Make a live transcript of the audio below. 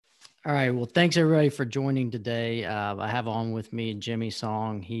All right. Well, thanks everybody for joining today. I have on with me Jimmy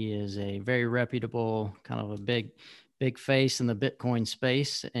Song. He is a very reputable, kind of a big face in the Bitcoin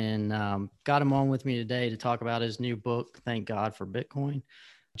space, and got him on with me today to talk about his new book, Thank God for Bitcoin.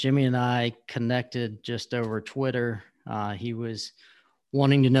 Jimmy and I connected just over Twitter. He was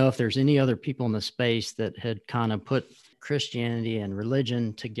wanting to know if there's any other people in the space that had kind of put Christianity and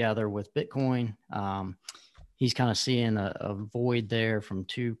religion together with Bitcoin. He's kind of seeing a void there from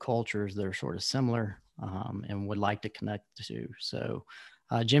two cultures that are sort of similar, and would like to connect the two. So,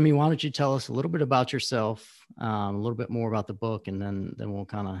 Jimmy, why don't you tell us a little bit about yourself, a little bit more about the book, and then we'll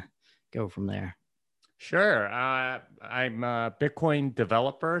kind of go from there. Sure. I'm a Bitcoin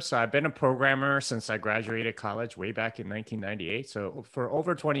developer. So I've been a programmer since I graduated college way back in 1998. So for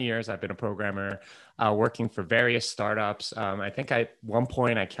over 20 years, I've been a programmer working for various startups. I think at one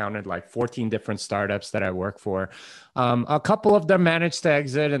point I counted like 14 different startups that I work for. A couple of them managed to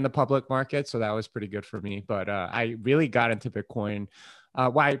exit in the public market. So that was pretty good for me. But I really got into Bitcoin.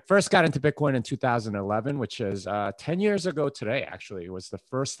 Well, I first got into Bitcoin in 2011, which is 10 years ago today, actually. It was the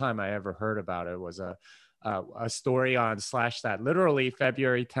first time I ever heard about it. It was a story on Slashdot, literally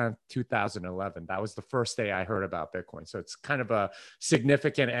February 10th, 2011. That was the first day I heard about Bitcoin. So it's kind of a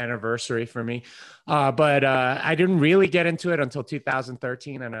significant anniversary for me. But I didn't really get into it until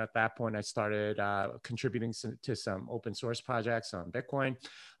 2013. And at that point, I started contributing to some open source projects on Bitcoin.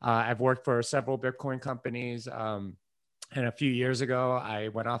 I've worked for several Bitcoin companies. And a few years ago, I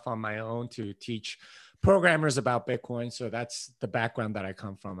went off on my own to teach programmers about Bitcoin. So that's the background that I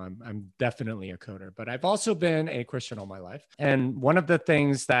come from. I'm definitely a coder, but I've also been a Christian all my life. And one of the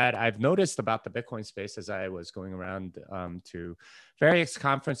things that I've noticed about the Bitcoin space as I was going around to various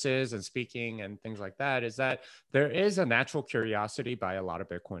conferences and speaking and things like that is that there is a natural curiosity by a lot of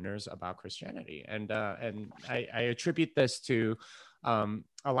Bitcoiners about Christianity. And I attribute this to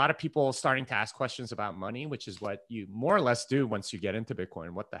a lot of people starting to ask questions about money, which is what you more or less do once you get into Bitcoin.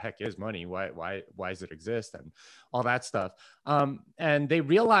 What the heck is money? Why does it exist? And all that stuff. And they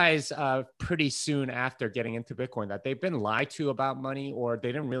realize pretty soon after getting into Bitcoin that they've been lied to about money, or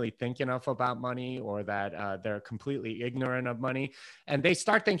they didn't really think enough about money, or that they're completely ignorant of money. And they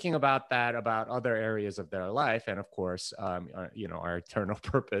start thinking about that, about other areas of their life. And of course, our eternal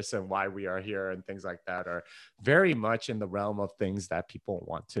purpose and why we are here and things like that are very much in the realm of things that people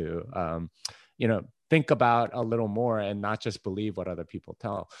want to, think about a little more and not just believe what other people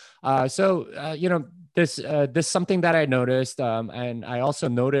tell. This something that I noticed, and I also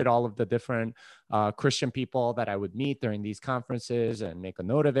noted all of the different Christian people that I would meet during these conferences and make a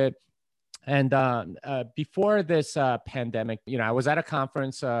note of it. And before this pandemic, I was at a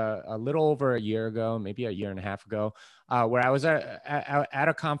conference a little over a year ago, maybe a year and a half ago, where I was at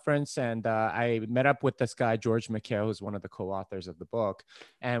a conference, and I met up with this guy, George McHale, who's one of the co-authors of the book.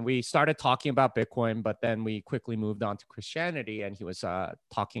 And we started talking about Bitcoin, but then we quickly moved on to Christianity. And he was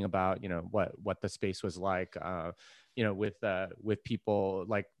talking about, what the space was like, with people,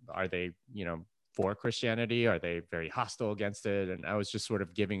 like, are they, for Christianity? Are they very hostile against it? And I was just sort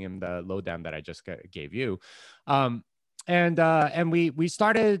of giving him the lowdown that I just gave you. And we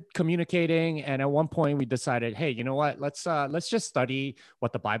started communicating, and at one point we decided, hey, you know what? Let's just study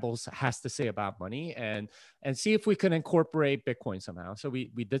what the Bible has to say about money, and see if we can incorporate Bitcoin somehow. So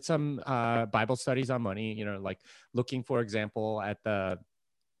we did some Bible studies on money, like looking, for example, at the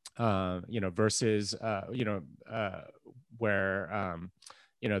verses, where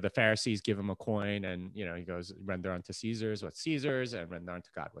the Pharisees give him a coin, and, he goes, render unto Caesar's what's Caesar's, and render unto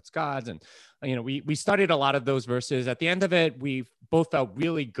God what's God's. And, we studied a lot of those verses. At the end of it, we both felt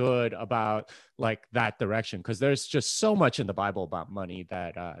really good about like that direction, because there's just so much in the Bible about money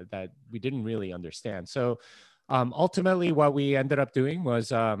that we didn't really understand. So ultimately, what we ended up doing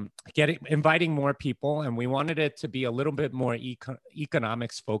was inviting more people, and we wanted it to be a little bit more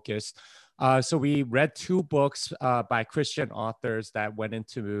economics focused. So we read two books by Christian authors that went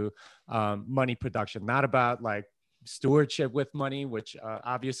into money production, not about like stewardship with money, which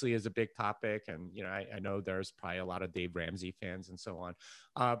obviously is a big topic. And, I know there's probably a lot of Dave Ramsey fans and so on,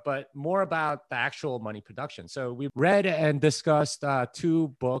 but more about the actual money production. So we read and discussed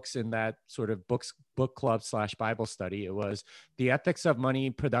two books in that sort of book club / Bible study. It was The Ethics of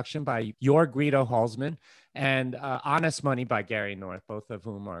Money Production by Jörg Guido Halsman, and Honest Money by Gary North, both of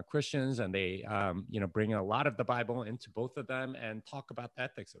whom are Christians, and they, bring a lot of the Bible into both of them and talk about the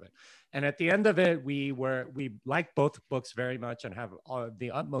ethics of it. And at the end of it, we liked both books very much and have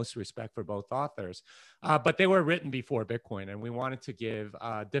the utmost respect for both authors, but they were written before Bitcoin, and we wanted to give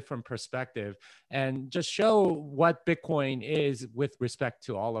a different perspective and just show what Bitcoin is with respect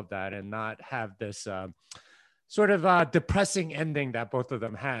to all of that, and not have this sort of depressing ending that both of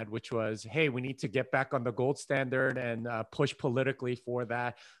them had, which was, hey, we need to get back on the gold standard and push politically for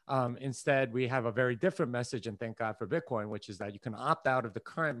that. Instead, we have a very different message, and thank God for Bitcoin, which is that you can opt out of the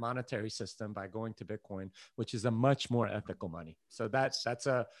current monetary system by going to Bitcoin, which is a much more ethical money. So that's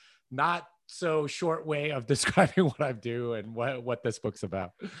a not so short way of describing what I do and what this book's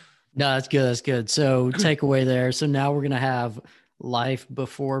about. No, that's good. That's good. So takeaway there. So now we're going to have life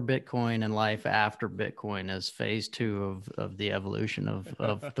before Bitcoin and life after Bitcoin as phase two of the evolution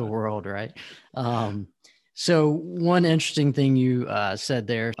of the world, right? So one interesting thing you said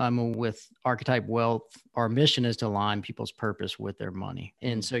there, I'm with Archetype Wealth. Our mission is to align people's purpose with their money.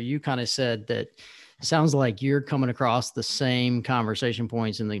 And so you kind of said that it sounds like you're coming across the same conversation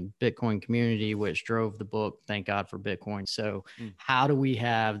points in the Bitcoin community, which drove the book, Thank God for Bitcoin. So how do we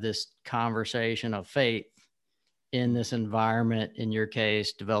have this conversation of faith in this environment, in your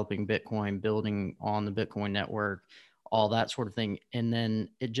case, developing Bitcoin, building on the Bitcoin network, all that sort of thing? And then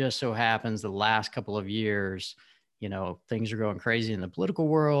it just so happens the last couple of years, you know, things are going crazy in the political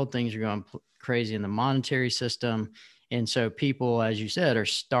world, things are going crazy in the monetary system. And so people, as you said, are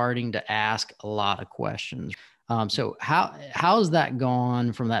starting to ask a lot of questions. So how's that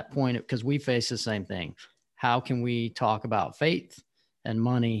gone from that point? Because we face the same thing. How can we talk about faith and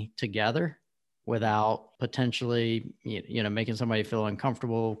money together without potentially, you know, making somebody feel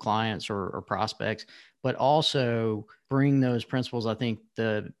uncomfortable, clients or prospects, but also bring those principles? I think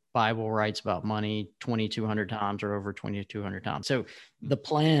the Bible writes about money 2,200 times or over 2,200 times. So the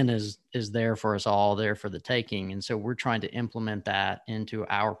plan is there for us all, there for the taking. And so we're trying to implement that into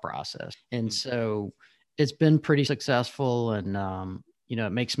our process. And so it's been pretty successful, and, you know,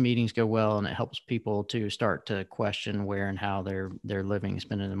 it makes meetings go well, and it helps people to start to question where and how they're living,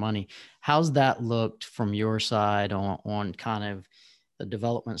 spending their money. How's that looked from your side on kind of the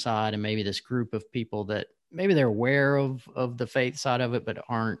development side, and maybe this group of people that maybe they're aware of the faith side of it, but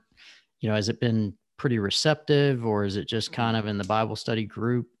aren't, you know, has it been pretty receptive, or is it just kind of in the Bible study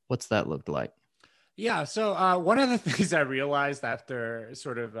group? What's that looked like? Yeah. So one of the things I realized after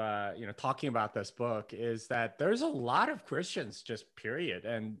sort of, you know, talking about this book is that there's a lot of Christians, just period.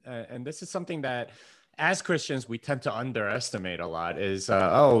 And this is something that as Christians, we tend to underestimate a lot is,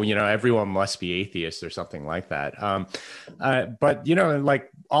 oh, you know, everyone must be atheist or something like that. But, you know, like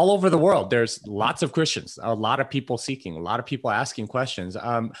all over the world, there's lots of Christians, a lot of people seeking, a lot of people asking questions.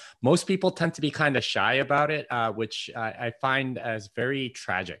 Most people tend to be kind of shy about it, which I find as very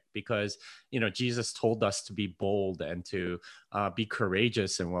tragic because, you know, Jesus told us to be bold and to be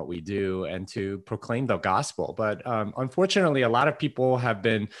courageous in what we do and to proclaim the gospel. But unfortunately, a lot of people have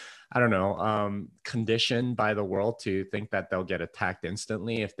been, I don't know, conditioned by the world to think that they'll get attacked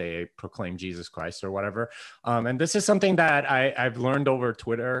instantly if they proclaim Jesus Christ or whatever. And this is something that I've learned over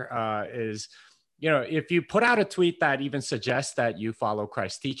Twitter is, you know, if you put out a tweet that even suggests that you follow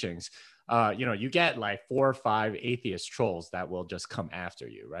Christ's teachings, you know, you get like 4 or 5 atheist trolls that will just come after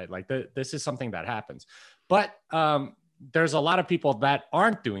you, right? Like this is something that happens. But there's a lot of people that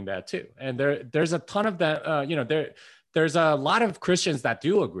aren't doing that too. And there's a ton of that, you know, there's a lot of Christians that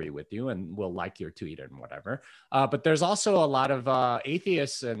do agree with you and will like your tweet and whatever. But there's also a lot of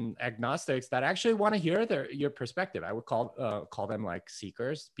atheists and agnostics that actually want to hear your perspective. I would call them like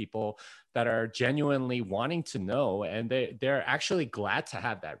seekers, people that are genuinely wanting to know, and they're actually glad to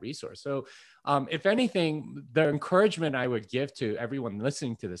have that resource. So if anything, the encouragement I would give to everyone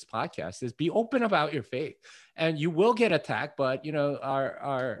listening to this podcast is be open about your faith. And you will get attacked, but you know,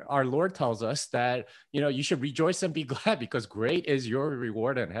 our Lord tells us that, you know, you should rejoice and be glad because great is your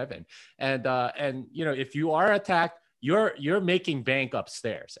reward in heaven. And you know, if you are attacked, you're making bank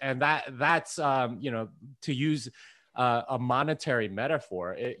upstairs, and that's you know, to use a monetary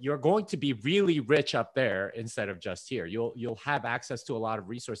metaphor, you're going to be really rich up there instead of just here. You'll have access to a lot of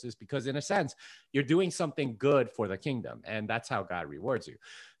resources because in a sense, you're doing something good for the kingdom, and that's how God rewards you.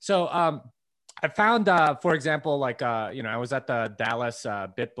 So I found, for example, like, you know, I was at the Dallas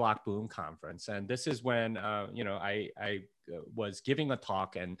BitBlock Boom conference, and this is when, you know, I was giving a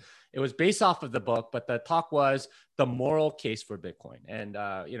talk, and it was based off of the book, but the talk was the moral case for Bitcoin. And,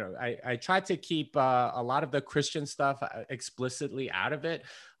 you know, I tried to keep a lot of the Christian stuff explicitly out of it.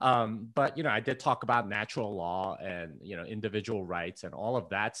 But, you know, I did talk about natural law and, you know, individual rights and all of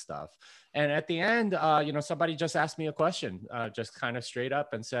that stuff. And at the end, you know, somebody just asked me a question, just kind of straight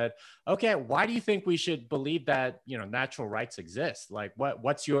up and said, okay, why do you think we should believe that, you know, natural rights exist? Like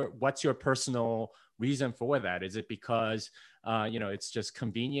what's your personal reason for that? Is it because, you know, it's just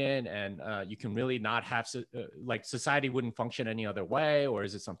convenient and you can really not have, like society wouldn't function any other way, or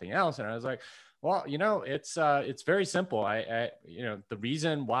is it something else? And I was like, Well, it's very simple. The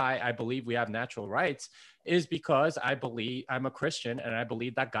reason why I believe we have natural rights is because I believe I'm a Christian and I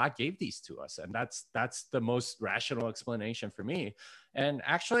believe that God gave these to us, and that's the most rational explanation for me. And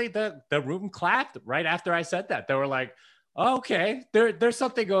actually, the room clapped right after I said that. They were like, "Oh, okay, there's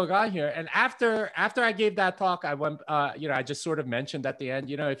something going on here." And after I gave that talk, I went, I just sort of mentioned at the end,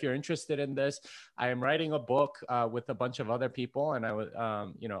 if you're interested in this, I am writing a book with a bunch of other people, and I was,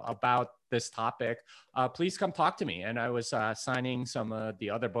 about this topic. Please come talk to me. And I was signing some of the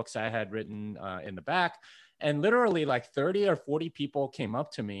other books I had written in the back. And literally like 30 or 40 people came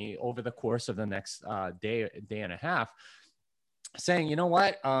up to me over the course of the next day and a half, saying, you know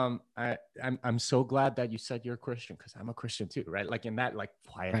what, I'm so glad that you said you're a Christian, because I'm a Christian too, right? Like in that like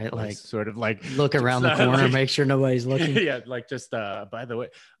quiet Right, voice, like sort of like look around the corner, like, make sure nobody's looking. yeah, like just by the way,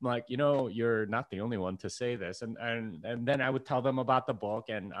 I'm like, you're not the only one to say this. And then I would tell them about the book,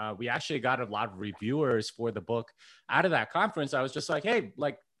 and we actually got a lot of reviewers for the book out of that conference. I was just like, hey,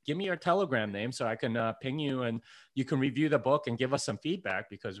 like, give me your Telegram name so I can ping you, and you can review the book and give us some feedback,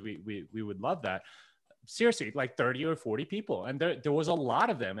 because we would love that. Seriously, like 30 or 40 people, and there was a lot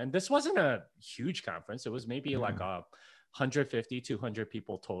of them. And this wasn't a huge conference. It was maybe like 150, 200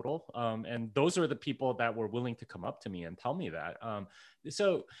 people total, and those are the people that were willing to come up to me and tell me that.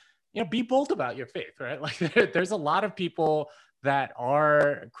 So be bold about your faith, right? Like there's a lot of people that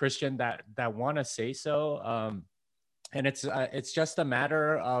are Christian that want to say so, and it's just a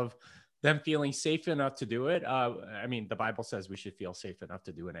matter of them feeling safe enough to do it. I mean, the Bible says we should feel safe enough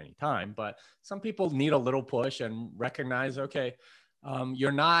to do it anytime, but some people need a little push and recognize, okay,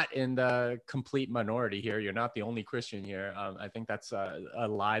 you're not in the complete minority here. You're not the only Christian here. I think that's a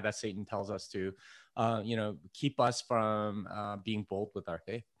lie that Satan tells us to, keep us from being bold with our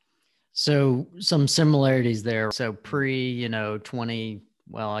faith. So some similarities there. So pre,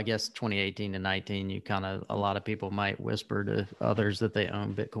 2018 to 19, you kind of, a lot of people might whisper to others that they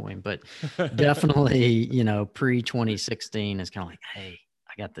own Bitcoin, but definitely, pre 2016 is kind of like, hey,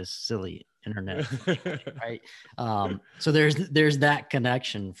 I got this silly internet, right? So there's that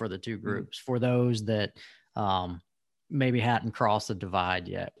connection for the two groups, for those that maybe hadn't crossed the divide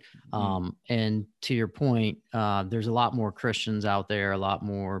yet. And to your point, there's a lot more Christians out there, a lot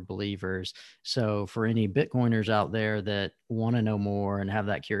more believers. So for any Bitcoiners out there that want to know more and have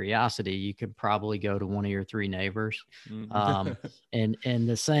that curiosity, you could probably go to one of your three neighbors. And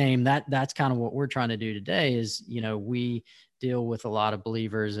the same, that's kind of what we're trying to do today is, we deal with a lot of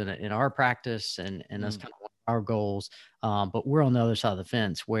believers in our practice, and that's kind of one of our goals. But we're on the other side of the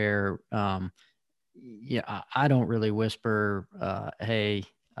fence where, I don't really whisper, hey,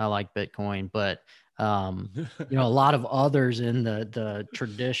 I like Bitcoin, but a lot of others in the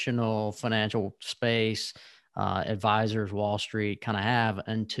traditional financial space, advisors, Wall Street kind of have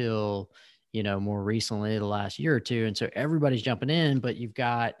until, more recently, the last year or two. And so everybody's jumping in, but you've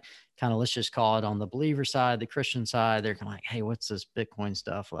got kind of, let's just call it on the believer side, the Christian side, they're kind of like, hey, what's this Bitcoin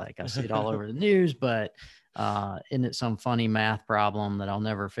stuff? Like I see it all over the news, but isn't it some funny math problem that I'll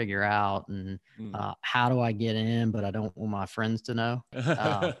never figure out? And how do I get in, but I don't want my friends to know?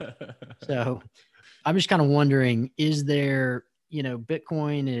 So I'm just kind of wondering, is there,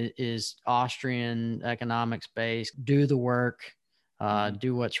 Bitcoin is Austrian economics based, do the work,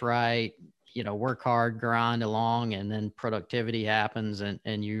 do what's right, work hard, grind along, and then productivity happens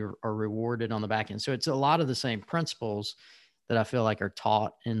and you are rewarded on the back end. So it's a lot of the same principles that I feel like are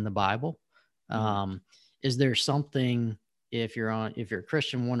taught in the Bible. Is there something, if you're a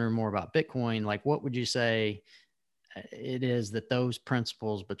Christian wondering more about Bitcoin, like what would you say it is that those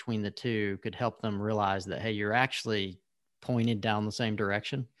principles between the two could help them realize that, hey, you're actually pointed down the same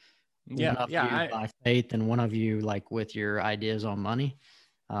direction? One of you by faith and one of you like with your ideas on money.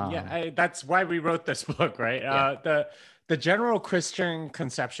 That's why we wrote this book, right? The general Christian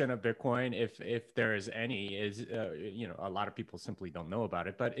conception of Bitcoin, if there is any, is a lot of people simply don't know about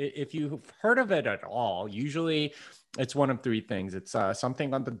it. But if you've heard of it at all, usually it's one of three things. It's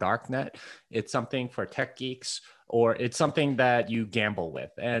something on the dark net, it's something for tech geeks, or it's something that you gamble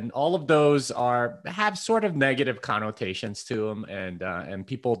with. And all of those have sort of negative connotations to them, and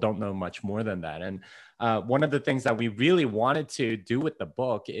people don't know much more than that. And one of the things that we really wanted to do with the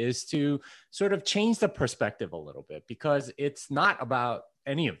book is to sort of change the perspective a little bit, because it's not about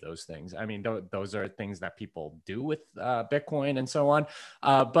any of those things. I mean, those are things that people do with Bitcoin and so on.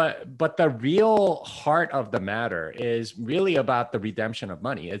 But the real heart of the matter is really about the redemption of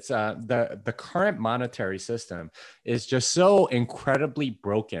money. It's the current monetary system is just so incredibly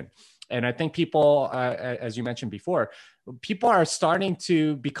broken. And I think people, as you mentioned before, people are starting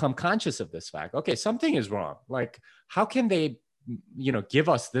to become conscious of this fact. Okay, something is wrong. Like, how can they give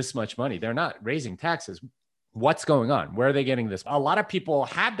us this much money. They're not raising taxes. What's going on? Where are they getting this? A lot of people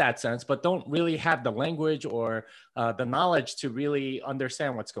have that sense, but don't really have the language or the knowledge to really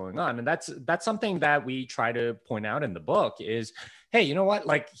understand what's going on. And that's something that we try to point out in the book is, hey, you know what?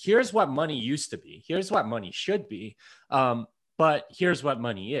 Like, here's what money used to be. Here's what money should be. But here's what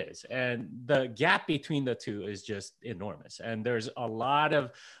money is. And the gap between the two is just enormous. And there's a lot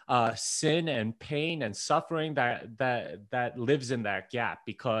of sin and pain and suffering that lives in that gap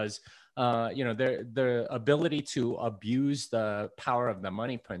because the ability to abuse the power of the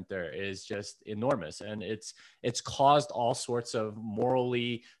money printer is just enormous. And it's caused all sorts of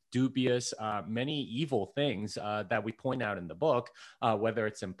morally dubious, many evil things that we point out in the book, whether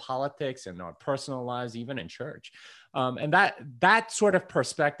it's in politics and our personal lives, even in church. And that sort of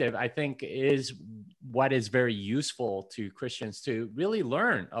perspective, I think, is what is very useful to Christians to really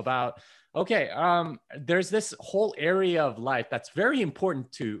learn about. Okay, there's this whole area of life that's very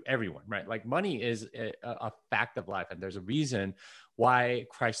important to everyone, right? Like money is a fact of life, and there's a reason why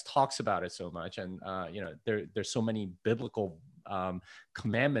Christ talks about it so much. And there's so many biblical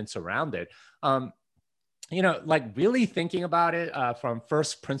commandments around it. Like really thinking about it from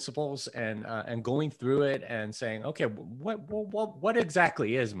first principles and going through it and saying, okay, what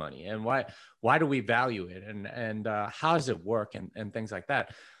exactly is money, and why do we value it, and how does it work, and things like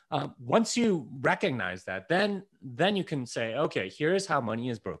that. Once you recognize that, then you can say, okay, here's how money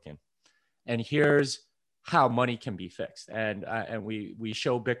is broken, and here's how money can be fixed. And we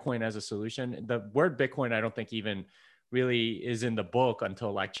show Bitcoin as a solution. The word Bitcoin, I don't think even really is in the book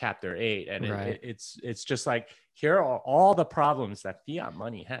until like chapter 8. And right. It's just like, here are all the problems that fiat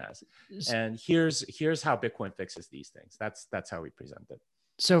money has. And here's how Bitcoin fixes these things. That's how we present it.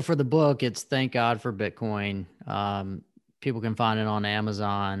 So for the book, it's Thank God for Bitcoin. People can find it on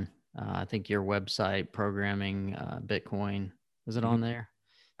Amazon. I think your website, Programming Bitcoin, is it on there?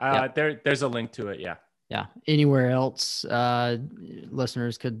 There's a link to it. Yeah. Yeah. Anywhere else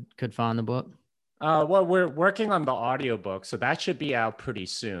listeners could find the book? Well, we're working on the audiobook, so that should be out pretty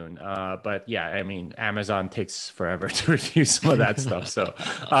soon. But yeah, I mean, Amazon takes forever to review some of that stuff. So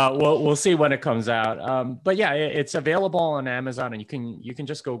we'll see when it comes out. But yeah, it's available on Amazon, and you can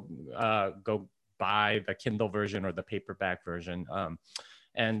just go buy the Kindle version or the paperback version.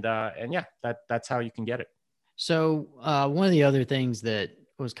 And yeah, that's how you can get it. So one of the other things that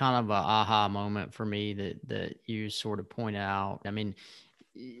was kind of an aha moment for me that you sort of point out, I mean,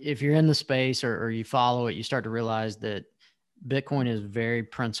 if you're in the space or you follow it, you start to realize that Bitcoin is very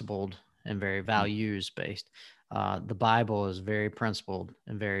principled and very values based. The Bible is very principled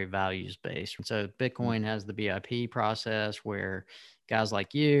and very values based. And so Bitcoin has the BIP process where guys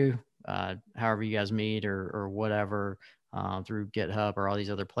like you, however you guys meet or whatever, through GitHub or all these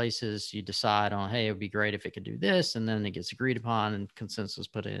other places, you decide on, hey, it would be great if it could do this. And then it gets agreed upon and consensus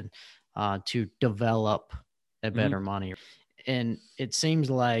put in to develop a better money. And it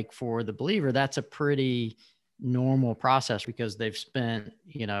seems like for the believer, that's a pretty normal process because they've spent,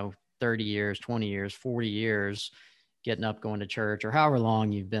 30 years, 20 years, 40 years getting up, going to church, or however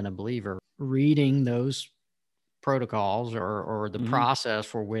long you've been a believer, reading those protocols or the process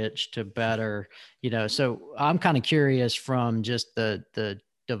for which to better, so I'm kind of curious from just the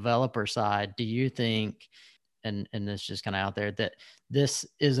developer side, do you think, and this is just kind of out there, that this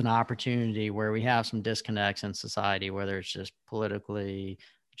is an opportunity where we have some disconnects in society, whether it's just politically,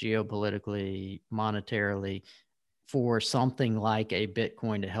 geopolitically, monetarily, for something like a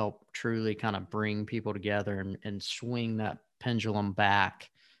Bitcoin to help truly kind of bring people together and swing that pendulum back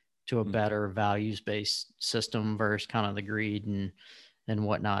to a better values-based system versus kind of the greed and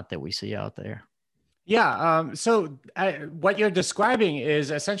whatnot that we see out there? Yeah. So what you're describing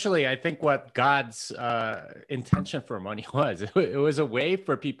is essentially, I think, what God's intention for money was. It was a way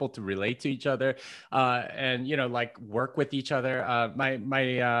for people to relate to each other and, like work with each other.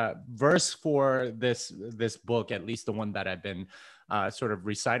 My verse for this book, at least the one that I've been sort of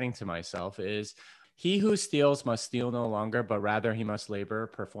reciting to myself, is, "He who steals must steal no longer, but rather he must labor,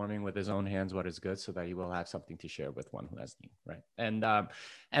 performing with his own hands what is good, so that he will have something to share with one who has need." Right. And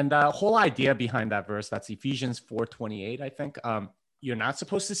the whole idea behind that verse, that's Ephesians 4:28, I think. You're not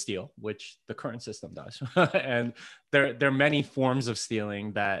supposed to steal, which the current system does. And there are many forms of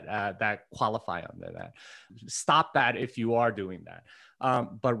stealing that qualify under that. Stop that if you are doing that.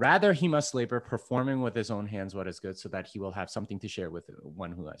 But rather he must labor, performing with his own hands what is good, so that he will have something to share with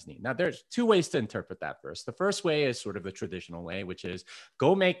one who has need. Now, there's two ways to interpret that verse. The first way is sort of the traditional way, which is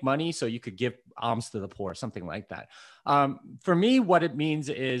go make money so you could give alms to the poor, something like that. For me, what it means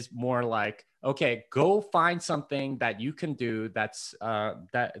is more like, okay, go find something that you can do that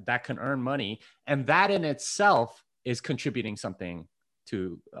can earn money, and that in itself is contributing something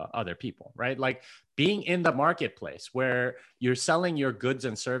to other people, right? Like being in the marketplace where you're selling your goods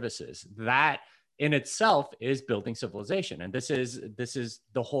and services, that in itself is building civilization. And this is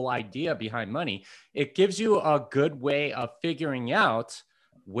the whole idea behind money. It gives you a good way of figuring out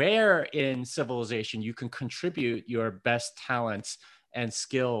where in civilization you can contribute your best talents and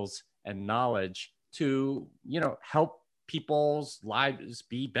skills and knowledge to, help people's lives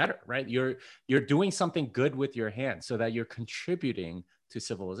be better, right? You're doing something good with your hands so that you're contributing to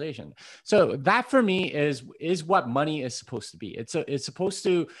civilization. So that for me is what money is supposed to be. It's supposed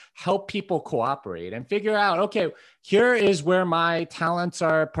to help people cooperate and figure out, okay, here is where my talents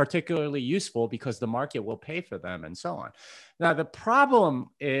are particularly useful because the market will pay for them and so on. Now, the problem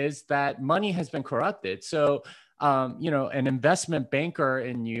is that money has been corrupted. So an investment banker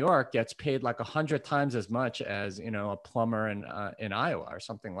in New York gets paid like 100 times as much as, a plumber in Iowa or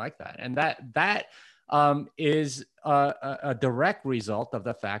something like that. And that is a direct result of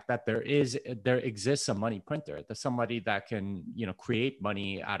the fact that there exists a money printer, there's somebody that can, create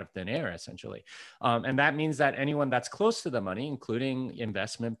money out of thin air, essentially. And that means that anyone that's close to the money, including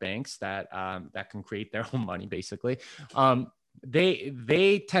investment banks that can create their own money, basically,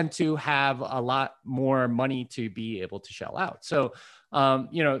 they tend to have a lot more money to be able to shell out. So,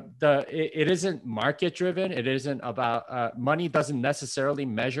 it isn't market driven. It isn't about money doesn't necessarily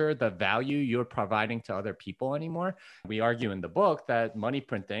measure the value you're providing to other people anymore. We argue in the book that money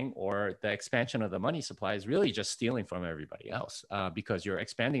printing or the expansion of the money supply is really just stealing from everybody else because you're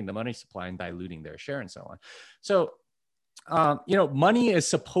expanding the money supply and diluting their share and so on. So, money is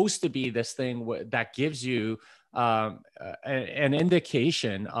supposed to be this thing that gives you an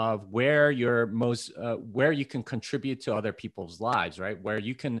indication of where you're most, where you can contribute to other people's lives, right? Where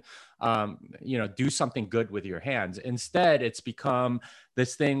you can, do something good with your hands. Instead, it's become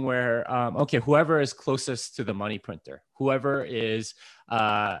this thing where, okay, whoever is closest to the money printer, whoever is,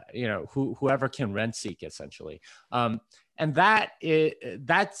 whoever can rent seek, essentially. And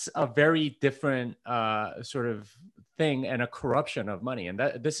that's a very different sort of thing and a corruption of money. And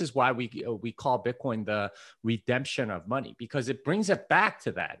this is why we call Bitcoin the redemption of money, because it brings it back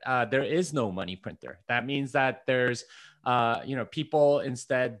to that. There is no money printer. That means that there's, people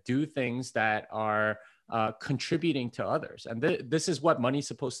instead do things that are contributing to others. And this is what money's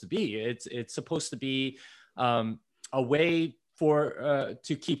supposed to be. It's supposed to be a way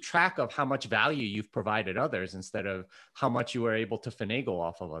to keep track of how much value you've provided others instead of how much you were able to finagle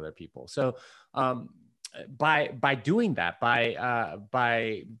off of other people. So by doing that,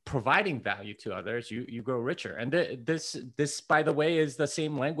 by providing value to others, you grow richer. And this, by the way, is the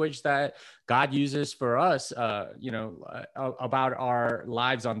same language that God uses for us, about our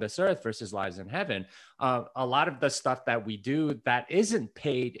lives on this earth versus lives in heaven. A lot of the stuff that we do that isn't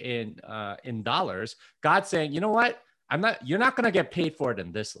paid in dollars, God's saying, you know what? You're not going to get paid for it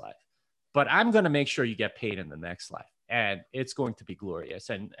in this life, but I'm going to make sure you get paid in the next life. And it's going to be glorious.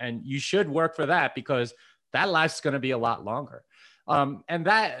 And you should work for that because that life's going to be a lot longer. And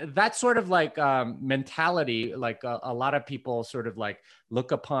that sort of like mentality, like a lot of people sort of like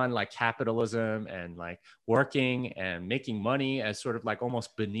look upon like capitalism and like working and making money as sort of like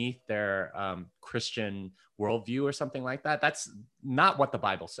almost beneath their Christian worldview or something like that. That's not what the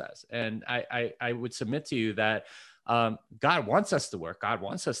Bible says. And I would submit to you that God wants us to work. God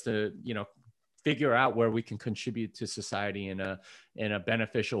wants us to, figure out where we can contribute to society in a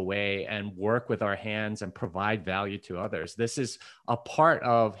beneficial way and work with our hands and provide value to others. This is a part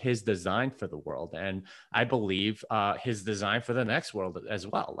of his design for the world. And I believe his design for the next world as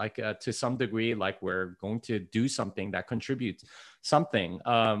well. Like to some degree, like we're going to do something that contributes something.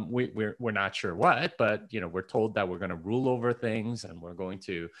 We're not sure what, but, we're told that we're going to rule over things and we're going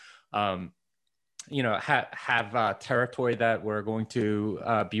to, have territory that we're going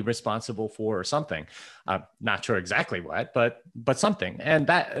to be responsible for or something. Not sure exactly what, but something. And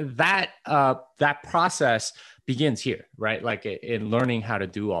that process begins here, right? Like in learning how to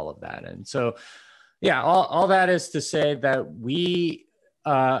do all of that. And so, yeah, all that is to say that we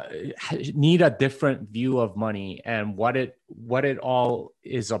need a different view of money and what it all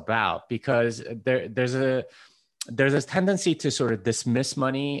is about, because there's this tendency to sort of dismiss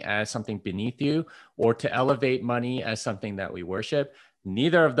money as something beneath you or to elevate money as something that we worship.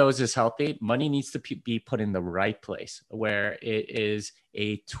 Neither of those is healthy. Money needs to be put in the right place where it is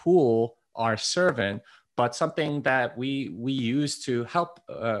a tool, our servant, but something that we use to help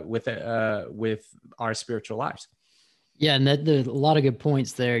with our spiritual lives. Yeah, and there's a lot of good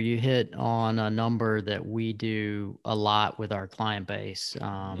points there. You hit on a number that we do a lot with our client base.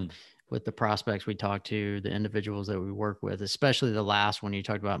 With the prospects we talk to, the individuals that we work with, especially the last one you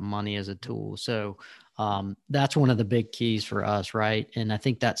talked about, money as a tool. So That's one of the big keys for us, right? And I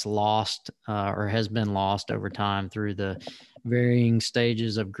think that's lost or has been lost over time through the varying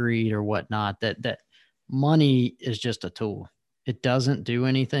stages of greed or whatnot. That money is just a tool. It doesn't do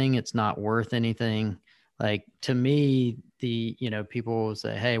anything. It's not worth anything. Like to me, people will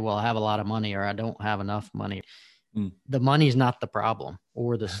say, "Hey, well, I have a lot of money," or "I don't have enough money." The money is not the problem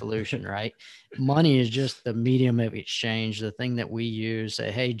or the solution, right? Money is just the medium of exchange, the thing that we use.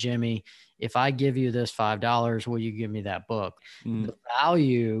 Say, hey, Jimmy, if I give you this $5, will you give me that book? The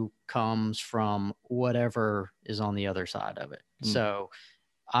value comes from whatever is on the other side of it. So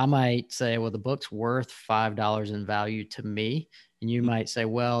I might say, well, the book's worth $5 in value to me. And you might say,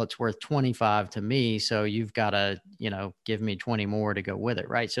 well, it's worth 25 to me. So you've got to, give me 20 more to go with it.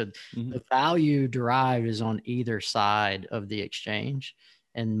 Right. So the value derived is on either side of the exchange,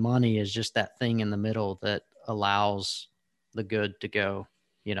 and money is just that thing in the middle that allows the good to go,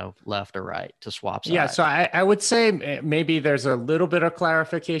 left or right, to swap sides. Yeah, so I would say maybe there's a little bit of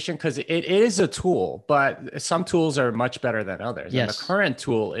clarification because it is a tool, but some tools are much better than others. Yes. And the current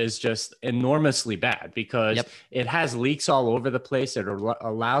tool is just enormously bad because it has leaks all over the place. It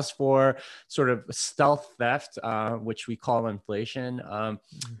allows for sort of stealth theft, which we call inflation.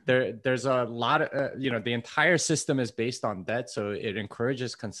 There's a lot of, the entire system is based on debt. So it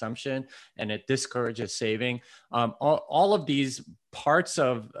encourages consumption and it discourages saving. All of these parts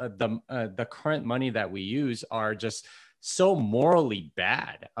of the current money that we use are just so morally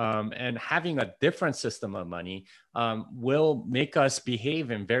bad. And having a different system of money will make us behave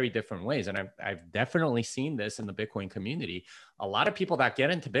in very different ways. And I've definitely seen this in the Bitcoin community. A lot of people that get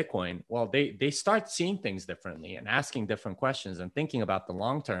into Bitcoin, well, they start seeing things differently and asking different questions and thinking about the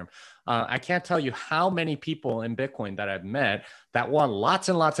long term. I can't tell you how many people in Bitcoin that I've met that want lots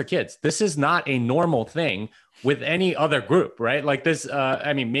and lots of kids. This is not a normal thing with any other group, right? Like this,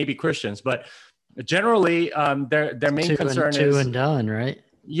 maybe Christians, but generally their main concern is two and done, right?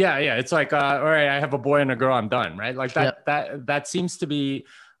 Yeah. It's like, all right, I have a boy and a girl, I'm done, right? Like that seems to be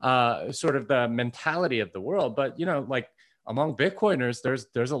sort of the mentality of the world. But, like among Bitcoiners,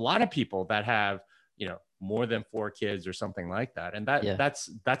 there's a lot of people that have, more than 4 kids or something like that. And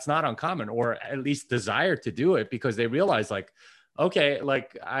that's not uncommon, or at least desire to do it because they realize like, okay,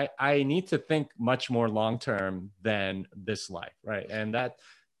 like I need to think much more long-term than this life. Right. And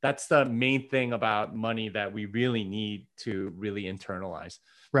that's the main thing about money that we really need to really internalize.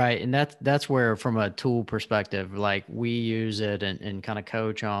 Right. And that's where, from a tool perspective, like we use it and kind of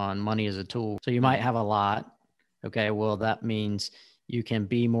coach on money as a tool. So you might have a lot. Okay. Well, that means you can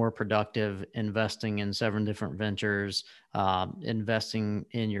be more productive investing in 7 different ventures, investing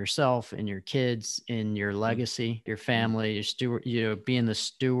in yourself, in your kids, in your legacy, your family, your steward, being the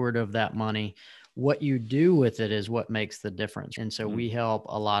steward of that money. What you do with it is what makes the difference. And so we help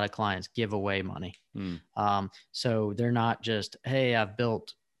a lot of clients give away money. So they're not just, hey, I've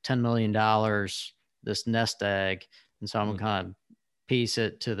built $10 million, this nest egg, and so I'm gonna kind of piece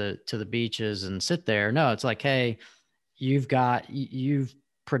it to the beaches and sit there. No, it's like, hey, you've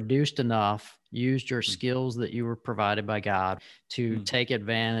produced enough, used your skills that you were provided by God to take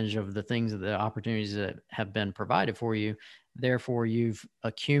advantage of the things, the opportunities that have been provided for you. Therefore, you've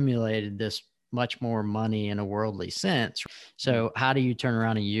accumulated this much more money in a worldly sense. So how do you turn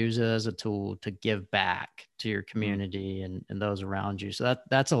around and use it as a tool to give back to your community and those around you? So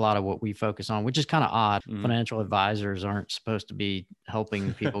that's a lot of what we focus on, which is kind of odd. Financial advisors aren't supposed to be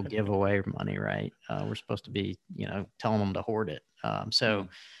helping people give away money, right? We're supposed to be, telling them to hoard it. So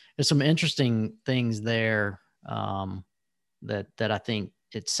there's some interesting things there that I think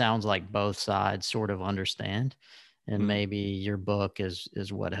it sounds like both sides sort of understand. And maybe your book is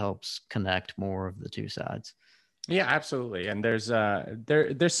what helps connect more of the two sides. Yeah, absolutely. And there's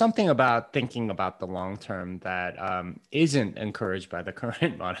something about thinking about the long term that isn't encouraged by the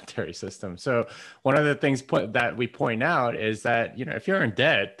current monetary system. So one of the things that we point out is that, if you're in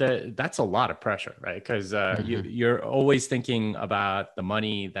debt, that's a lot of pressure, right? Because you're always thinking about the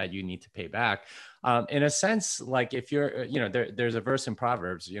money that you need to pay back. In a sense, like if you're, there's a verse in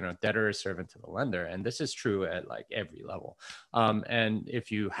Proverbs, debtor is servant to the lender. And this is true at like every level. And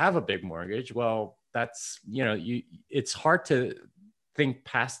if you have a big mortgage, well, that's, it's hard to think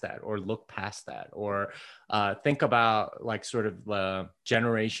past that or look past that or think about like sort of the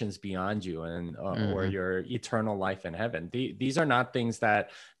generations beyond you and or your eternal life in heaven. These are not things that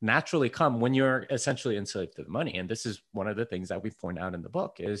naturally come when you're essentially enslaved to the money. And this is one of the things that we point out in the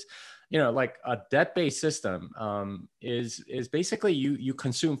book is, like a debt-based system is basically you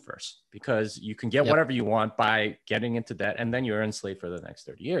consume first because you can get whatever you want by getting into debt and then you're enslaved for the next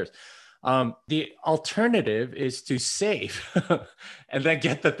 30 years. The alternative is to save and then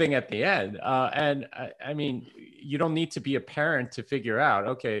get the thing at the end. I mean, you don't need to be a parent to figure out,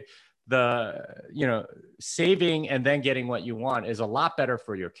 okay, saving and then getting what you want is a lot better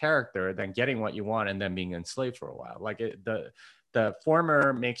for your character than getting what you want and then being enslaved for a while. Like the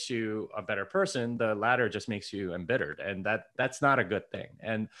former makes you a better person, the latter just makes you embittered, and that's not a good thing.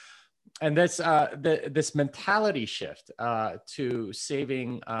 And this mentality shift to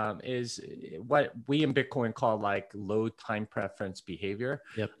saving is what we in Bitcoin call like low time preference behavior,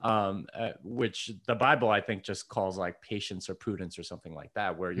 Yep. Which the Bible, I think, just calls like patience or prudence or something like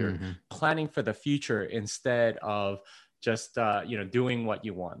that, where you're planning for the future instead of just doing what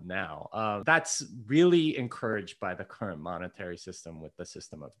you want now. That's really encouraged by the current monetary system with the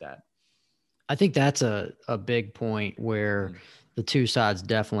system of debt. I think that's a big point where the two sides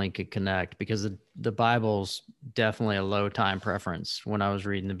definitely could connect, because the Bible's definitely a low time preference. When I was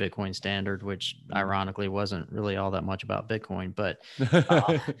reading the Bitcoin Standard, which ironically wasn't really all that much about Bitcoin, but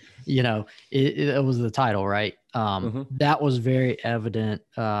it was the title, right? That was very evident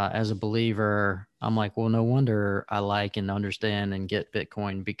as a believer. I'm like, well, no wonder I like and understand and get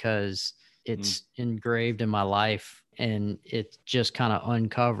Bitcoin, because it's engraved in my life, and it just kind of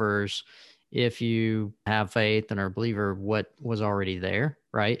uncovers, if you have faith and are a believer, what was already there,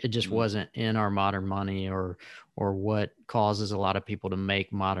 right? It just wasn't in our modern money or what causes a lot of people to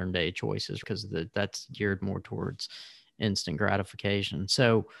make modern day choices, because that's geared more towards instant gratification.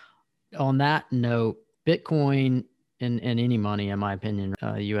 So on that note, Bitcoin and any money, in my opinion,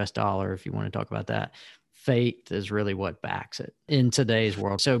 US dollar, if you want to talk about that, faith is really what backs it in today's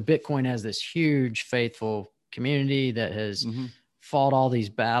world. So Bitcoin has this huge faithful community that has fought all these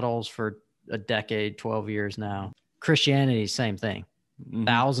battles for a decade, 12 years now. Christianity, same thing.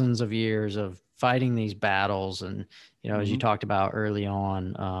 Thousands of years of fighting these battles. And, as you talked about early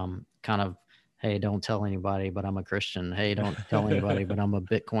on, kind of, hey, don't tell anybody, but I'm a Christian. Hey, don't tell anybody, but I'm a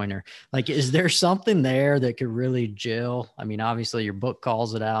Bitcoiner. Like, is there something there that could really gel? I mean, obviously your book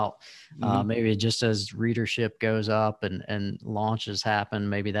calls it out. Maybe just as readership goes up and launches happen,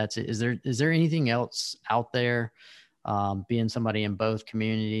 maybe that's it. Is there anything else out there, being somebody in both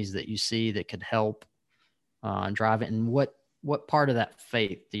communities, that you see that could help drive it? And what part of that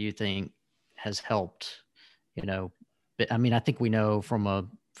faith do you think has helped? I mean, I think we know from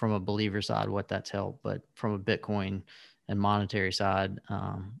a believer side what that's helped, but from a Bitcoin and monetary side,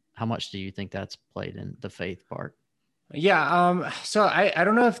 how much do you think that's played in the faith part? Yeah. So I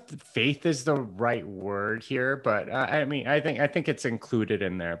don't know if faith is the right word here, but I mean, I think it's included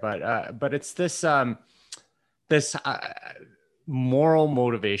in there, but it's this moral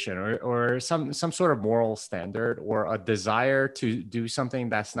motivation or some sort of moral standard, or a desire to do something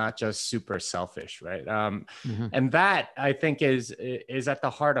that's not just super selfish, right? And that, I think, is at the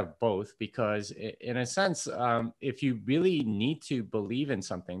heart of both, because in a sense, if you really need to believe in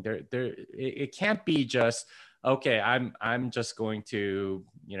something, it can't be just, okay, I'm just going to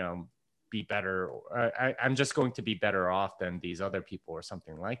be better, or I'm just going to be better off than these other people, or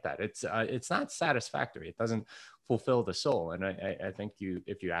something like that. It's not satisfactory. It doesn't fulfill the soul. And I think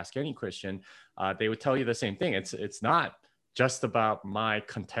if you ask any Christian, they would tell you the same thing. It's not just about my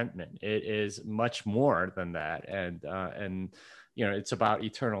contentment. It is much more than that. And it's about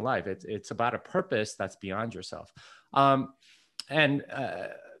eternal life. It's about a purpose that's beyond yourself. And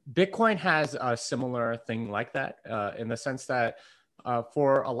Bitcoin has a similar thing like that, in the sense that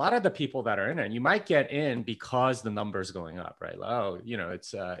for a lot of the people that are in it, you might get in because the number's going up, right? Oh,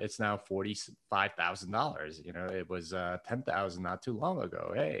 it's now $45,000. It was 10,000 not too long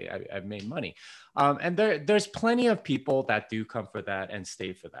ago. Hey, I've made money, and there's plenty of people that do come for that and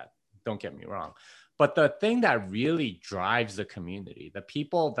stay for that. Don't get me wrong. But the thing that really drives the community, the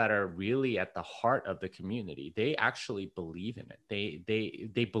people that are really at the heart of the community, they actually believe in it.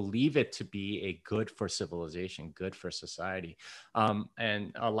 They believe it to be a good for civilization, good for society.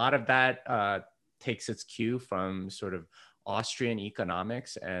 And a lot of that takes its cue from sort of Austrian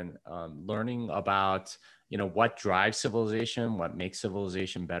economics and learning about what drives civilization, what makes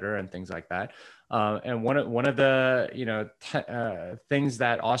civilization better, and things like that. And one of the things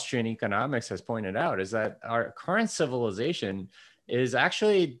that Austrian economics has pointed out is that our current civilization is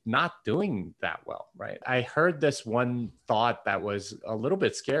actually not doing that well, right? I heard this one thought that was a little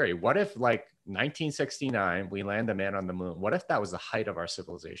bit scary. What if, like, 1969, we land a man on the moon? What if that was the height of our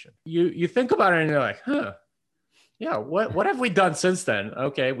civilization? You think about it and you're like, yeah, what have we done since then?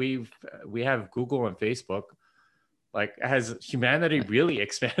 Okay, we have Google and Facebook. Like, has humanity really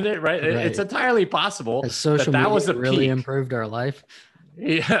expanded? Right? It's entirely possible Has social that was media the really peak. improved our life.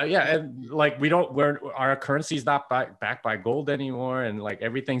 Yeah, yeah, and like our currency is not backed by gold anymore, and like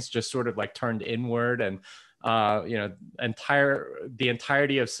everything's just sort of like turned inward, and you know, the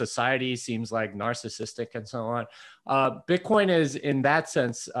entirety of society seems like narcissistic and so on. Bitcoin is in that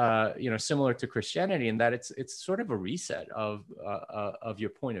sense, you know, similar to Christianity in that it's sort of a reset of your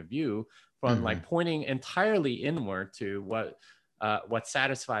point of view from Mm-hmm. like pointing entirely inward to what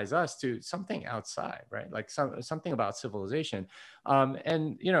satisfies us to something outside, right? Like something about civilization.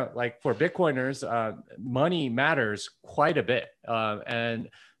 And, you know, like for Bitcoiners, money matters quite a bit. And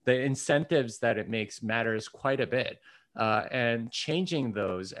the incentives that it makes matters quite a bit. And changing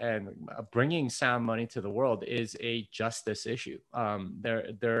those and bringing sound money to the world is a justice issue.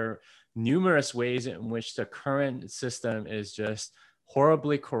 There are numerous ways in which the current system is just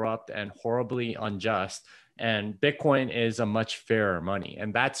horribly corrupt and horribly unjust. And Bitcoin is a much fairer money.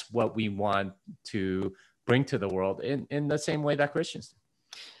 And that's what we want to bring to the world in the same way that Christians do.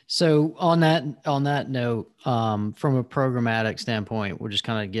 So on that note, from a programmatic standpoint, we'll just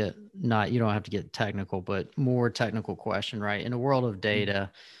kind of you don't have to get technical, but more technical question, right? In a world of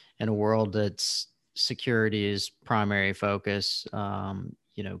data, in a world that's security is primary focus,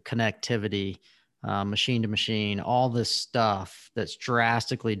 connectivity, machine to machine, all this stuff that's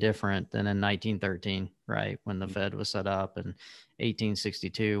drastically different than in 1913, right? When the Fed was set up, and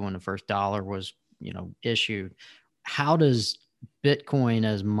 1862, when the first dollar was, issued. How does Bitcoin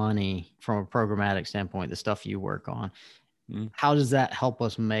as money from a programmatic standpoint, the stuff you work on, how does that help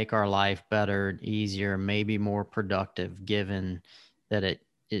us make our life better, easier, maybe more productive, given that it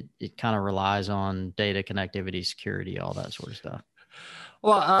kind of relies on data connectivity, security, all that sort of stuff?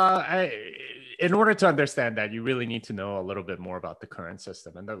 Well, in order to understand that, you really need to know a little bit more about the current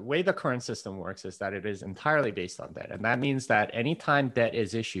system. And the way the current system works is that it is entirely based on debt. And that means that anytime debt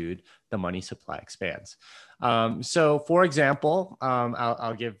is issued, the money supply expands. So, for example,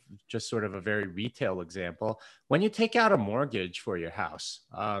 I'll give just sort of a very retail example. When you take out a mortgage for your house,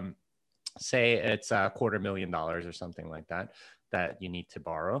 say it's $250,000 or something like that, that you need to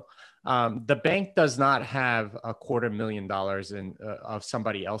borrow. The bank does not have $250,000 of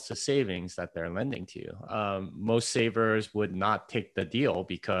somebody else's savings that they're lending to you. Most savers would not take the deal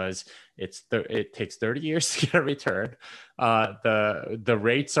because it takes 30 years to get a return. The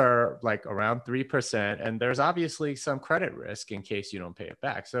rates are like around 3%, and there's obviously some credit risk in case you don't pay it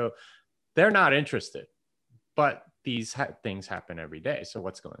back. So they're not interested. But these things happen every day. So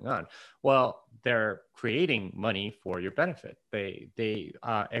what's going on? Well, they're creating money for your benefit. They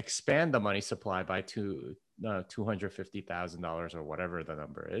expand the money supply by $250,000 or whatever the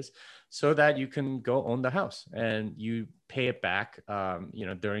number is, so that you can go own the house and you pay it back,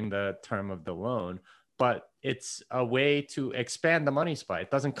 during the term of the loan. But it's a way to expand the money supply.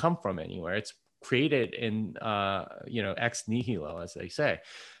 It doesn't come from anywhere. It's created in, ex nihilo, as they say,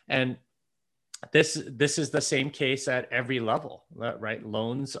 and this is the same case at every level, right?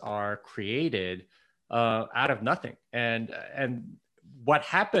 Loans are created out of nothing, and what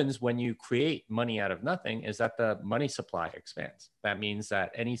happens when you create money out of nothing is that the money supply expands. That means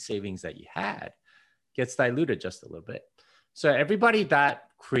that any savings that you had gets diluted just a little bit. So everybody that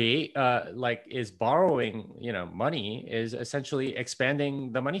is borrowing, money is essentially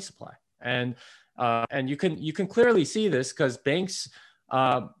expanding the money supply, and you can clearly see this because banks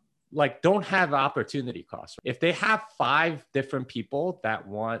don't have opportunity costs. If they have 5 different people that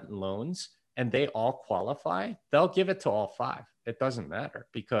want loans and they all qualify, they'll give it to all 5. It doesn't matter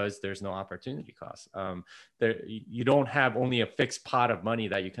because there's no opportunity cost. You don't have only a fixed pot of money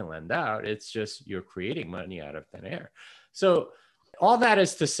that you can lend out. It's just you're creating money out of thin air. So all that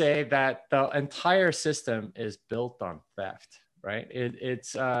is to say that the entire system is built on theft. Right.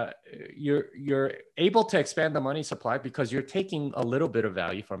 You're able to expand the money supply because you're taking a little bit of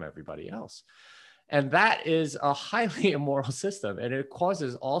value from everybody else. And that is a highly immoral system, and it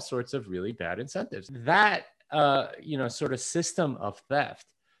causes all sorts of really bad incentives. That, sort of system of theft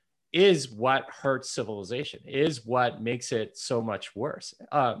is what hurts civilization, is what makes it so much worse.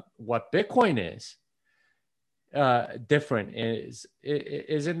 What Bitcoin is different is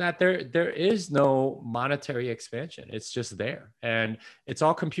in that there is no monetary expansion. It's just there, and it's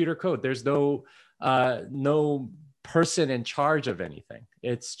all computer code. There's no person in charge of anything.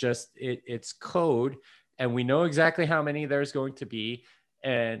 It's just it's code, and we know exactly how many there's going to be,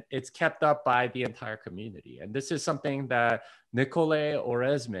 and it's kept up by the entire community. And this is something that Nicolas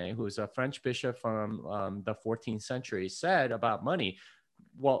Oresme, who's a French bishop from the 14th century, said about money.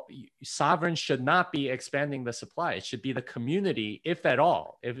 Well, sovereigns should not be expanding the supply. It should be the community, if at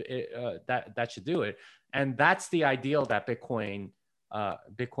all, that should do it. And that's the ideal that Bitcoin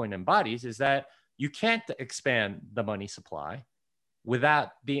embodies, is that you can't expand the money supply. without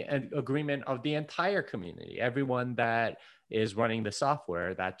the agreement of the entire community, everyone that is running the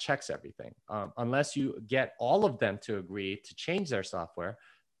software that checks everything. Unless you get all of them to agree to change their software,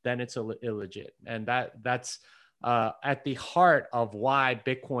 then it's illegit. And that's at the heart of why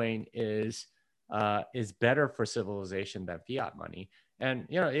Bitcoin is better for civilization than fiat money. And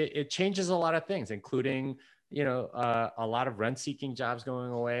it changes a lot of things, including a lot of rent-seeking jobs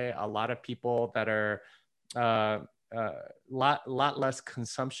going away, a lot of people that are lot less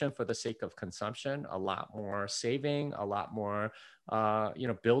consumption for the sake of consumption, a lot more saving, a lot more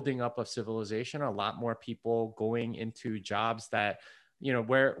building up of civilization, a lot more people going into jobs that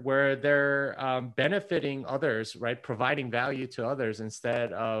where they're benefiting others, right, providing value to others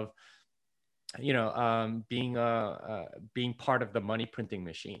instead of being part of the money printing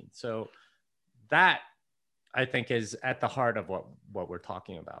machine. So that, I think, is at the heart of what we're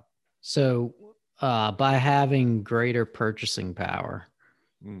talking about. So by having greater purchasing power,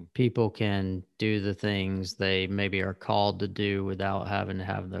 people can do the things they maybe are called to do without having to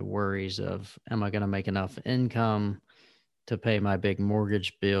have the worries of, am I going to make enough income to pay my big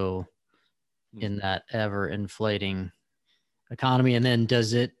mortgage bill in that ever inflating economy? And then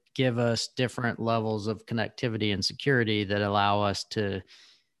does it give us different levels of connectivity and security that allow us to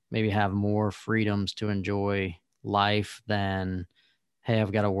maybe have more freedoms to enjoy life than, hey,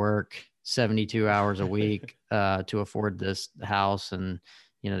 I've got to work 72 hours a week to afford this house and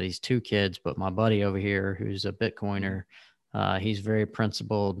these 2 kids, but my buddy over here who's a Bitcoiner, he's very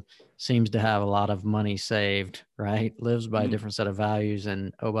principled, seems to have a lot of money saved, right, lives by a different set of values,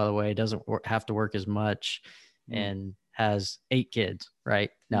 and oh, by the way, doesn't have to work as much, and has 8 kids,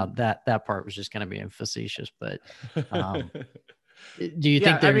 right? Now that part was just kind of being facetious, but do you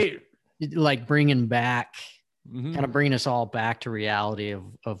think there's like bringing back, kind of bringing us all back to reality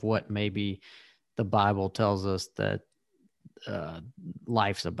of what maybe the Bible tells us that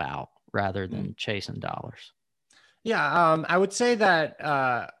life's about, rather than chasing dollars? Yeah, I would say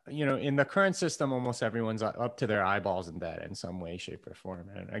that, in the current system, almost everyone's up to their eyeballs in debt in some way, shape, or form.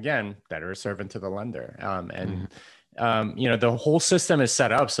 And again, debtor is servant to the lender. The whole system is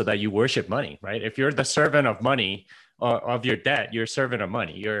set up so that you worship money, right? If you're the servant of money, of your debt, you're servant of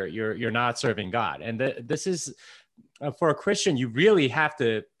money. You're not serving God. And this is, for a Christian, you really have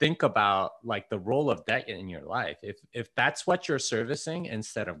to think about like the role of debt in your life. If that's what you're servicing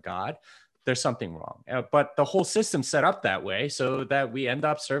instead of God, there's something wrong. But the whole system's set up that way so that we end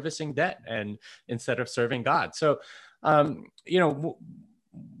up servicing debt and instead of serving God. So,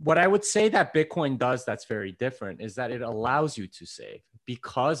 what I would say that Bitcoin does that's very different is that it allows you to save,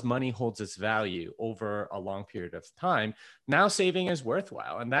 because money holds its value over a long period of time. Now saving is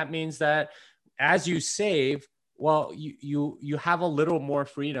worthwhile. And that means that as you save, well, you have a little more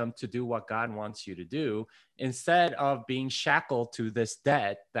freedom to do what God wants you to do, instead of being shackled to this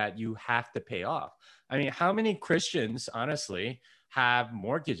debt that you have to pay off. I mean, how many Christians, honestly, have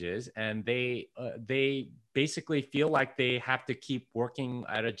mortgages and they basically feel like they have to keep working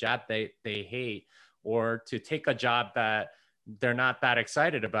at a job they hate, or to take a job that they're not that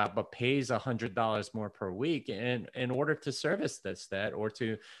excited about, but pays $100 more per week in order to service this debt or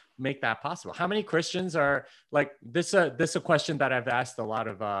to make that possible? How many Christians are like this? This is a question that I've asked a lot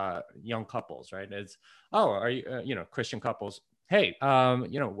of young couples, right? It's, oh, are you, Christian couples, hey,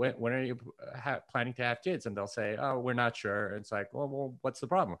 when are you planning to have kids? And they'll say, oh, we're not sure. And it's like, well, what's the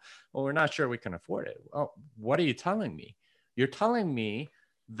problem? Well, we're not sure we can afford it. Oh, what are you telling me? You're telling me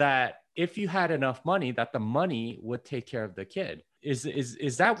that if you had enough money, that the money would take care of the kid. Is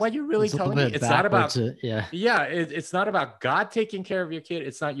that what you're really telling me? It's not about, it's not about God taking care of your kid.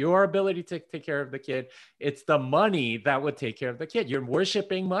 It's not your ability to take care of the kid. It's the money that would take care of the kid. You're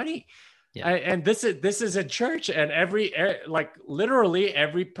worshiping money. Yeah. And this is a church, and like literally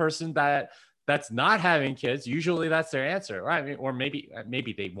every person that's not having kids, usually that's their answer, right? I mean, or maybe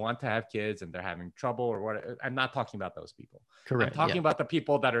they want to have kids and they're having trouble or what. I'm not talking about those people. Correct. I'm talking about the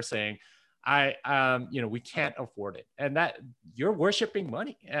people that are saying, we can't afford it, and that you're worshiping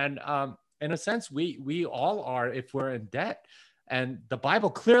money. And in a sense, we all are, if we're in debt, and the Bible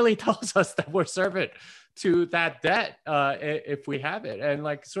clearly tells us that we're servant to that debt if we have it, and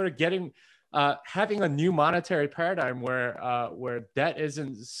like sort of having a new monetary paradigm where debt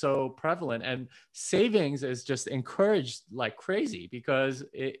isn't so prevalent and savings is just encouraged like crazy because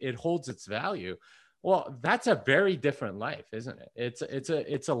it holds its value. Well, that's a very different life, isn't it?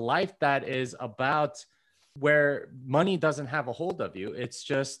 It's a life that is about where money doesn't have a hold of you. It's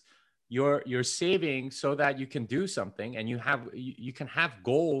just you're saving so that you can do something, and you can have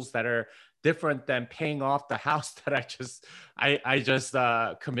goals that are different than paying off the house that I just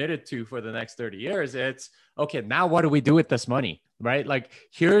committed to for the next 30 years. It's okay. Now what do we do with this money? right? Like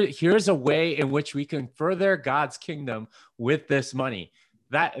here's a way in which we can further God's kingdom with this money.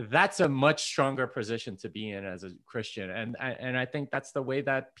 That's a much stronger position to be in as a Christian. And I think that's the way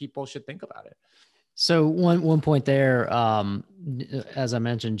that people should think about it. So one point there, as I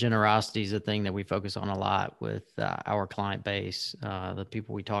mentioned, generosity is a thing that we focus on a lot with our client base, the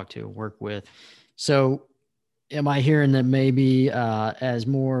people we talk to, work with. So am I hearing that maybe as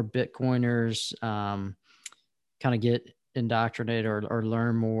more Bitcoiners kind of get indoctrinated or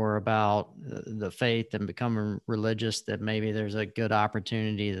learn more about the faith and becoming religious, that maybe there's a good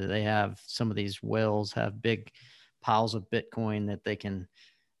opportunity that they have, some of these whales have big piles of Bitcoin that they can,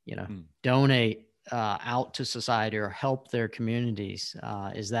 donate out to society or help their communities?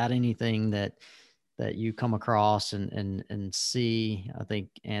 Is that anything that you come across and see? I think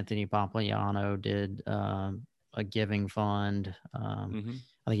Anthony Pompliano did a giving fund.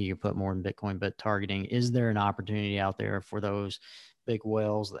 I think you could put more in Bitcoin, but targeting, is there an opportunity out there for those big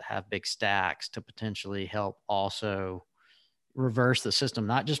whales that have big stacks to potentially help also reverse the system,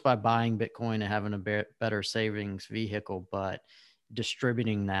 not just by buying Bitcoin and having a better savings vehicle, but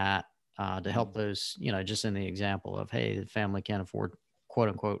distributing that to help those, just in the example of, hey, the family can't afford, quote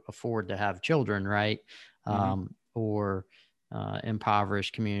unquote, afford to have children, right? Or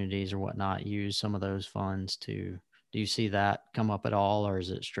impoverished communities or whatnot, use some of those funds to. Do you see that come up at all, or is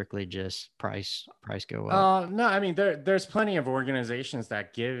it strictly just price go up? No, I mean, there's plenty of organizations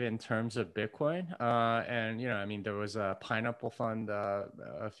that give in terms of Bitcoin. And, I mean, there was a Pineapple Fund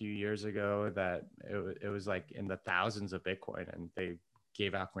a few years ago that it was like in the thousands of Bitcoin, and they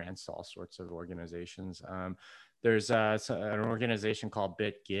gave out grants to all sorts of organizations. There's an organization called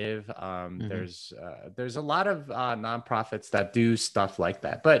BitGive. There's a lot of nonprofits that do stuff like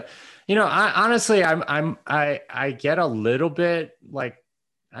that. But I honestly, I get a little bit like,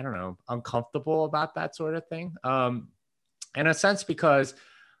 I don't know, uncomfortable about that sort of thing. In a sense, because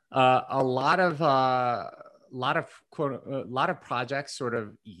a lot of projects sort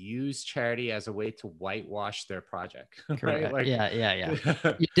of use charity as a way to whitewash their project. Right? Like, yeah.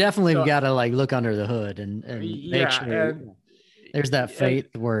 You definitely got to like look under the hood and make sure there's that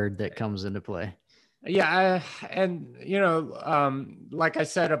faith word that comes into play. Yeah. Like I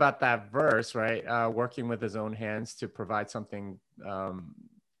said about that verse, right? Working with his own hands to provide something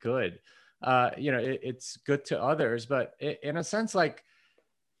good. It's good to others, but in a sense, like,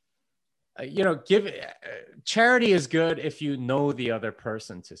 charity is good if you know the other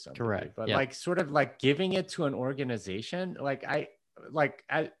person to some degree, but like sort of like giving it to an organization,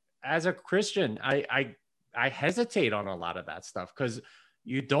 as a Christian, I hesitate on a lot of that stuff, because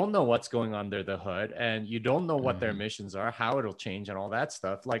you don't know what's going on under the hood, and you don't know what their missions are, how it'll change, and all that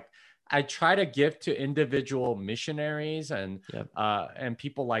stuff. Like, I try to give to individual missionaries and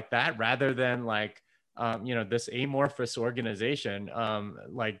people like that, rather than like this amorphous organization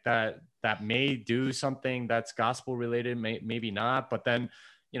like that may do something that's gospel related, maybe not, but then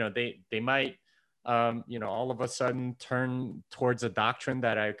they might all of a sudden turn towards a doctrine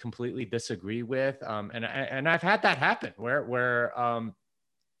that I completely disagree with, and I've had that happen where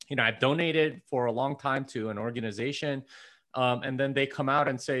I've donated for a long time to an organization, and then they come out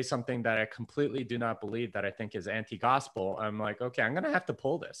and say something that I completely do not believe, that I think is anti-gospel. I'm like, okay, I'm gonna have to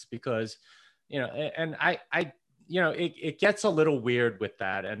pull this, because and it gets a little weird with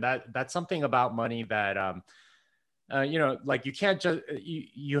that. And that's something about money that, like, you can't just,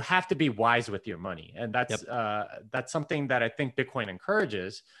 you have to be wise with your money. And that's something that I think Bitcoin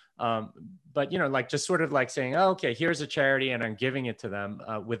encourages. But, like, just sort of like saying, oh, okay, here's a charity and I'm giving it to them,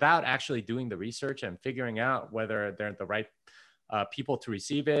 without actually doing the research and figuring out whether they're the right people to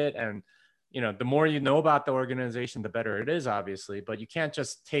receive it. And, the more you know about the organization, the better it is, obviously, but you can't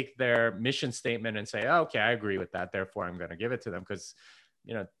just take their mission statement and say, oh, okay, I agree with that, therefore I'm going to give it to them, because,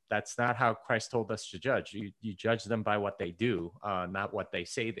 that's not how Christ told us to judge. You judge them by what they do, not what they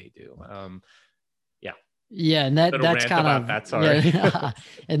say they do. Yeah. And that's kind of that. Sorry.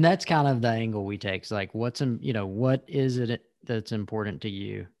 And that's kind of the angle we take. It's like, what is it that's important to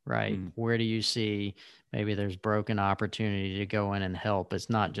you, right? Where do you see maybe there's broken opportunity to go in and help? It's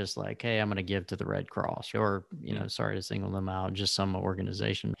not just like, hey, I'm going to give to the Red Cross, or, sorry to single them out, just some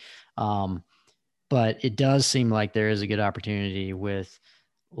organization. But it does seem like there is a good opportunity with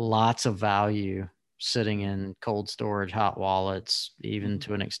lots of value sitting in cold storage, hot wallets, even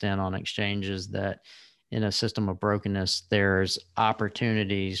to an extent on exchanges, that in a system of brokenness, there's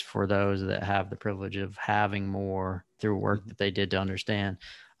opportunities for those that have the privilege of having more through work that they did to understand.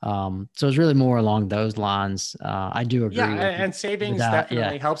 So it's really more along those lines. I do Yeah, agree with you. and savings Without, yeah,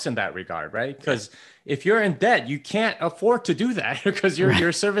 definitely helps in that regard, right? yeah, Because if you're in debt, you can't afford to do that because right.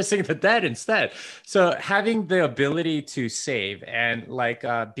 you're servicing the debt instead. So having the ability to save and like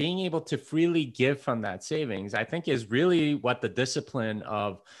being able to freely give from that savings, I think is really what the discipline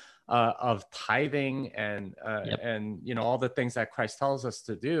of tithing Yep. and all the things that Christ tells us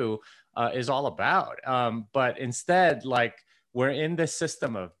to do is all about. But instead, like we're in this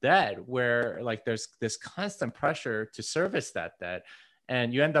system of debt where like there's this constant pressure to service that debt,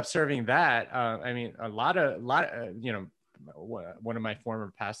 and you end up serving that. I mean, one of my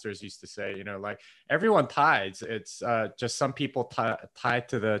former pastors used to say, like everyone tithes. It's just some people tie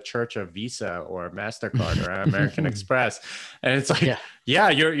to the church of Visa or MasterCard or American Express. And it's like, Yeah. yeah,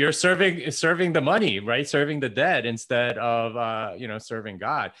 you're serving the money, right? Serving the debt instead of, serving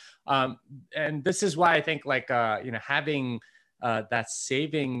God. And this is why I think like, having that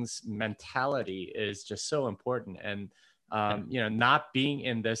savings mentality is just so important. And not being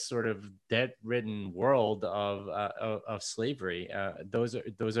in this sort of debt-ridden world of slavery. Those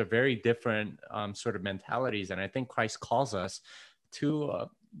are very different sort of mentalities, and I think Christ calls us to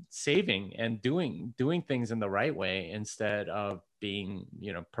saving and doing things in the right way instead of being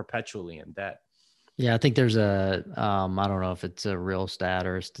perpetually in debt. Yeah, I think there's I don't know if it's a real stat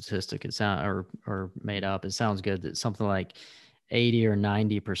or a statistic. It sound or made up. It sounds good that something like 80 or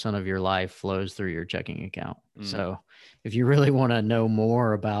 90% of your life flows through your checking account. So if you really want to know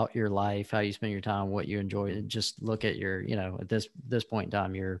more about your life, how you spend your time, what you enjoy, just look at your, at this point in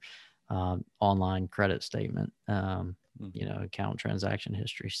time, your online credit statement, account transaction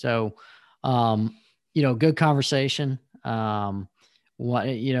history. So, good conversation. What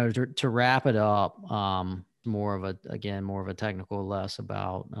to wrap it up, more of a technical, less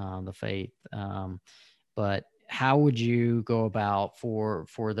about the faith, but how would you go about for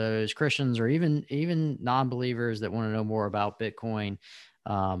those Christians or even non-believers that want to know more about Bitcoin?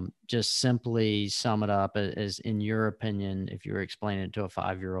 Just simply sum it up as in your opinion, if you were explaining it to a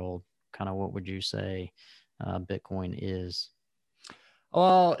 5-year-old, kind of what would you say Bitcoin is?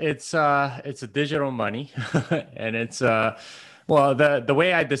 Well, it's a digital money, and it's well, the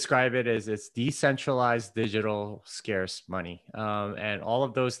way I describe it is it's decentralized digital scarce money, and all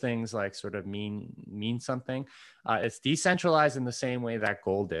of those things like sort of mean something. It's decentralized in the same way that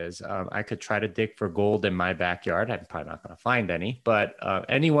gold is. I could try to dig for gold in my backyard. I'm probably not going to find any, but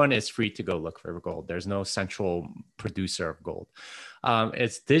anyone is free to go look for gold. There's no central producer of gold.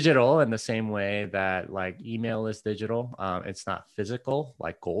 It's digital in the same way that like email is digital. It's not physical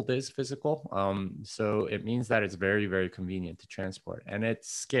like gold is physical. So it means that it's very, very convenient to transport, and it's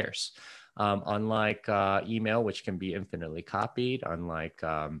scarce. Unlike email, which can be infinitely copied, unlike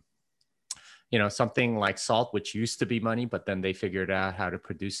something like salt, which used to be money, but then they figured out how to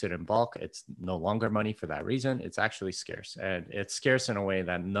produce it in bulk. It's no longer money for that reason. It's actually scarce, and it's scarce in a way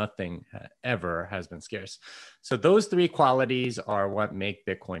that nothing ever has been scarce. So those three qualities are what make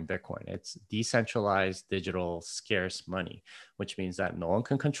Bitcoin Bitcoin. It's decentralized, digital, scarce money, which means that no one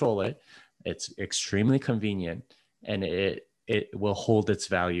can control it. It's extremely convenient, and it will hold its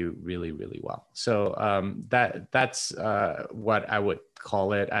value really, really well. So that's what I would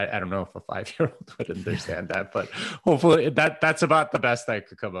call it. I don't know if a 5-year-old would understand that, but hopefully that's about the best I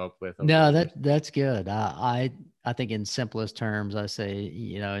could come up with. No, that's good. I think in simplest terms, I say,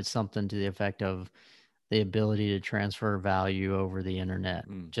 it's something to the effect of the ability to transfer value over the internet,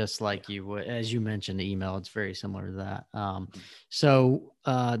 just like you would, as you mentioned, email. It's very similar to that. So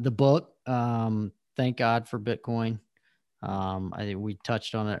the book, Thank God for Bitcoin. I think we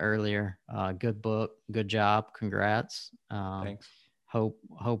touched on it earlier. Good book, good job. Congrats. Thanks.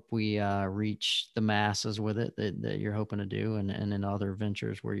 Hope we reach the masses with it that you're hoping to do, and in other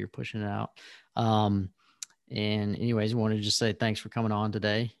ventures where you're pushing it out. And anyways, I wanted to just say thanks for coming on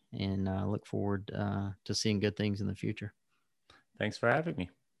today, and look forward to seeing good things in the future. Thanks for having me.